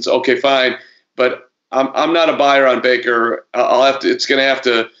seasons, okay, fine. But I'm not a buyer on Baker. It's going to have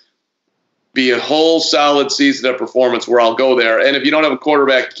to be a whole solid season of performance where I'll go there. And if you don't have a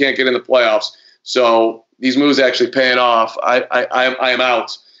quarterback, you can't get in the playoffs. So these moves actually paying off. I am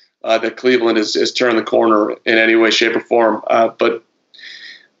out that Cleveland has turned the corner in any way, shape, or form. But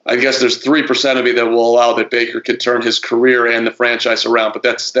I guess there's 3% of me that will allow that Baker can turn his career and the franchise around. But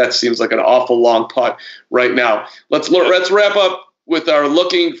that seems like an awful long putt right now. Let's wrap up with our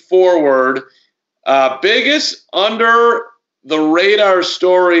looking forward. Biggest under the radar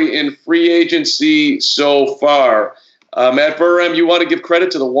story in free agency so far. Matt Verderame, you want to give credit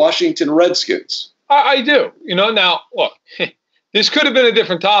to the Washington Redskins? I do. Now, look, this could have been a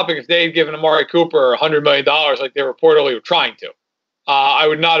different topic if they had given Amari Cooper $100 million like they reportedly were trying to. I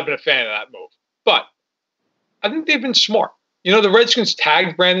would not have been a fan of that move. But I think they've been smart. The Redskins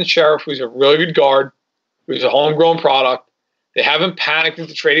tagged Brandon Sheriff, who's a really good guard, who's a homegrown product. They haven't panicked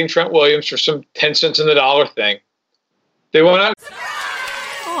into trading Trent Williams for some 10 cents in the dollar thing. They went out.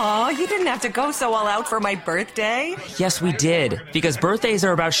 Aw, you didn't have to go so all out for my birthday. Yes, we did. Because birthdays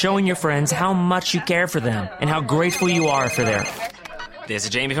are about showing your friends how much you care for them and how grateful you are for their... This is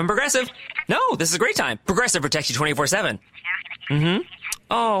Jamie from Progressive. No, this is a great time. Progressive protects you 24/7. Mm-hmm.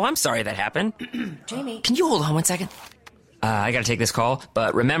 Oh, I'm sorry that happened. Jamie. Can you hold on one second? I gotta take this call,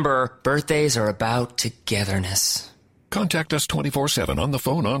 but remember, birthdays are about togetherness. Contact us 24/7 on the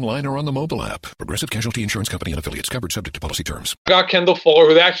phone, online, or on the mobile app. Progressive Casualty Insurance Company and affiliates. Covered subject to policy terms. Got Kendall Fuller,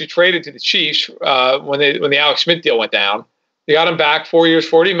 who they actually traded to the Chiefs when the Alex Smith deal went down. They got him back 4 years,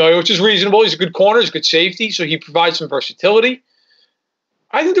 $40 million, which is reasonable. He's a good corner, he's a good safety, so he provides some versatility.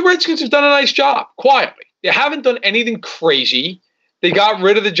 I think the Redskins have done a nice job, quietly. They haven't done anything crazy. They got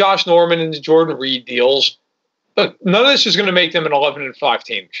rid of the Josh Norman and the Jordan Reed deals. But none of this is going to make them an 11-5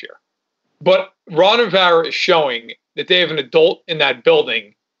 team this year. But Ron Rivera is showing that they have an adult in that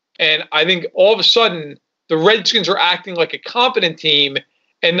building. And I think all of a sudden, the Redskins are acting like a competent team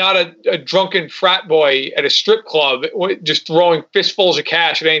and not a drunken frat boy at a strip club just throwing fistfuls of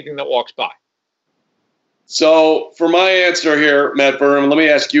cash at anything that walks by. So for my answer here, Matt Verderame, let me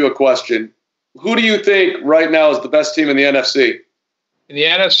ask you a question. Who do you think right now is the best team in the NFC? In the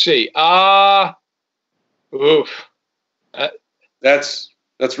NFC? Oof. That's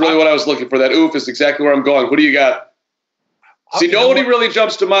really what I was looking for. That oof is exactly where I'm going. Who do you got? See, nobody really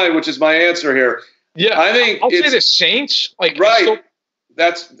jumps to mind, which is my answer here. Yeah, I think I'll say the Saints. Right.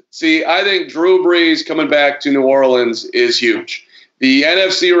 I think Drew Brees coming back to New Orleans is huge. The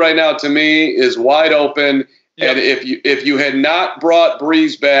NFC right now, to me, is wide open. Yep. And if you had not brought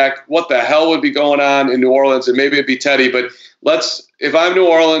Brees back, what the hell would be going on in New Orleans? And maybe it'd be Teddy. But if I'm New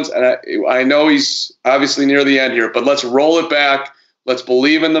Orleans, and I know he's obviously near the end here, but let's roll it back. Let's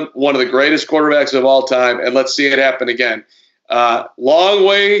believe in one of the greatest quarterbacks of all time, and let's see it happen again. Long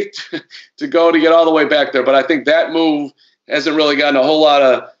way to go to get all the way back there, but I think that move hasn't really gotten a whole lot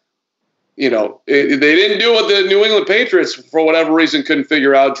of they didn't do what the New England Patriots, for whatever reason, couldn't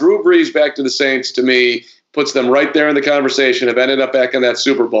figure out. Drew Brees back to the Saints, to me, puts them right there in the conversation, have ended up back in that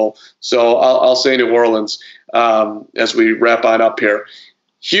Super Bowl. So I'll say New Orleans as we wrap on up here.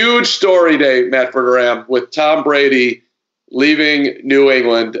 Huge story day, Matt Verderame, with Tom Brady leaving New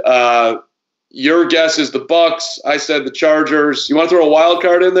England. Your guess is the Bucs. I said the Chargers. You want to throw a wild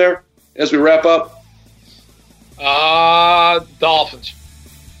card in there as we wrap up? Dolphins.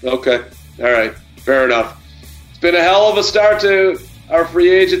 Okay. All right. Fair enough. It's been a hell of a start to our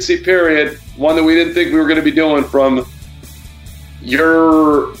free agency period, one that we didn't think we were going to be doing from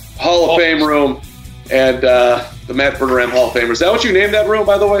your Hall of Fame room and the Matt Verderame Hall of Fame. Is that what you named that room,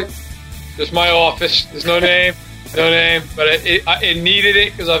 by the way? Just my office. There's no name. No name, but it needed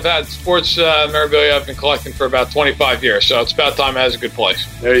it because I've had sports memorabilia I've been collecting for about 25 years, so it's about time it has a good place.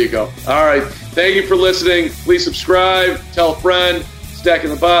 There you go. All right. Thank you for listening. Please subscribe. Tell a friend. Stacking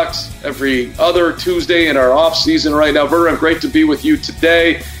the Box every other Tuesday in our off season right now. Verderame, great to be with you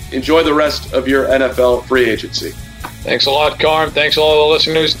today. Enjoy the rest of your NFL free agency. Thanks a lot, Carm. Thanks to all the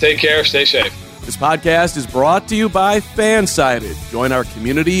listeners. Take care. Stay safe. This podcast is brought to you by Fansided. Join our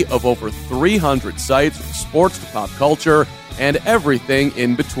community of over 300 sites from sports to pop culture and everything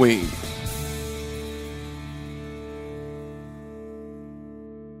in between.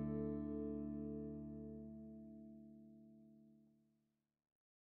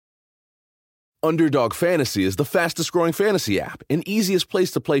 Underdog Fantasy is the fastest-growing fantasy app and easiest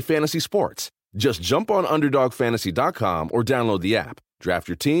place to play fantasy sports. Just jump on UnderdogFantasy.com or download the app, draft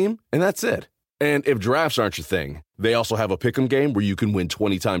your team, and that's it. And if drafts aren't your thing, they also have a pick'em game where you can win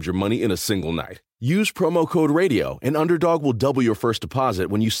 20 times your money in a single night. Use promo code RADIO, and Underdog will double your first deposit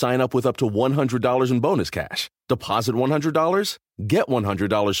when you sign up with up to $100 in bonus cash. Deposit $100, get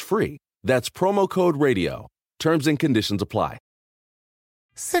 $100 free. That's promo code RADIO. Terms and conditions apply.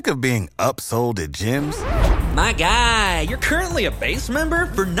 Sick of being upsold at gyms? My guy, you're currently a base member?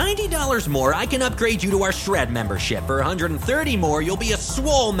 For $90 more, I can upgrade you to our Shred membership. For $130 more, you'll be a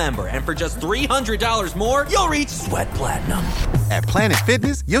Swole member. And for just $300 more, you'll reach Sweat Platinum. At Planet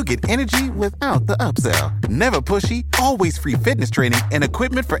Fitness, you'll get energy without the upsell. Never pushy, always free fitness training and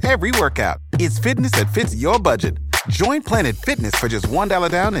equipment for every workout. It's fitness that fits your budget. Join Planet Fitness for just $1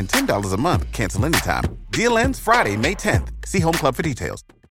 down and $10 a month. Cancel anytime. Deal ends Friday, May 10th. See Home Club for details.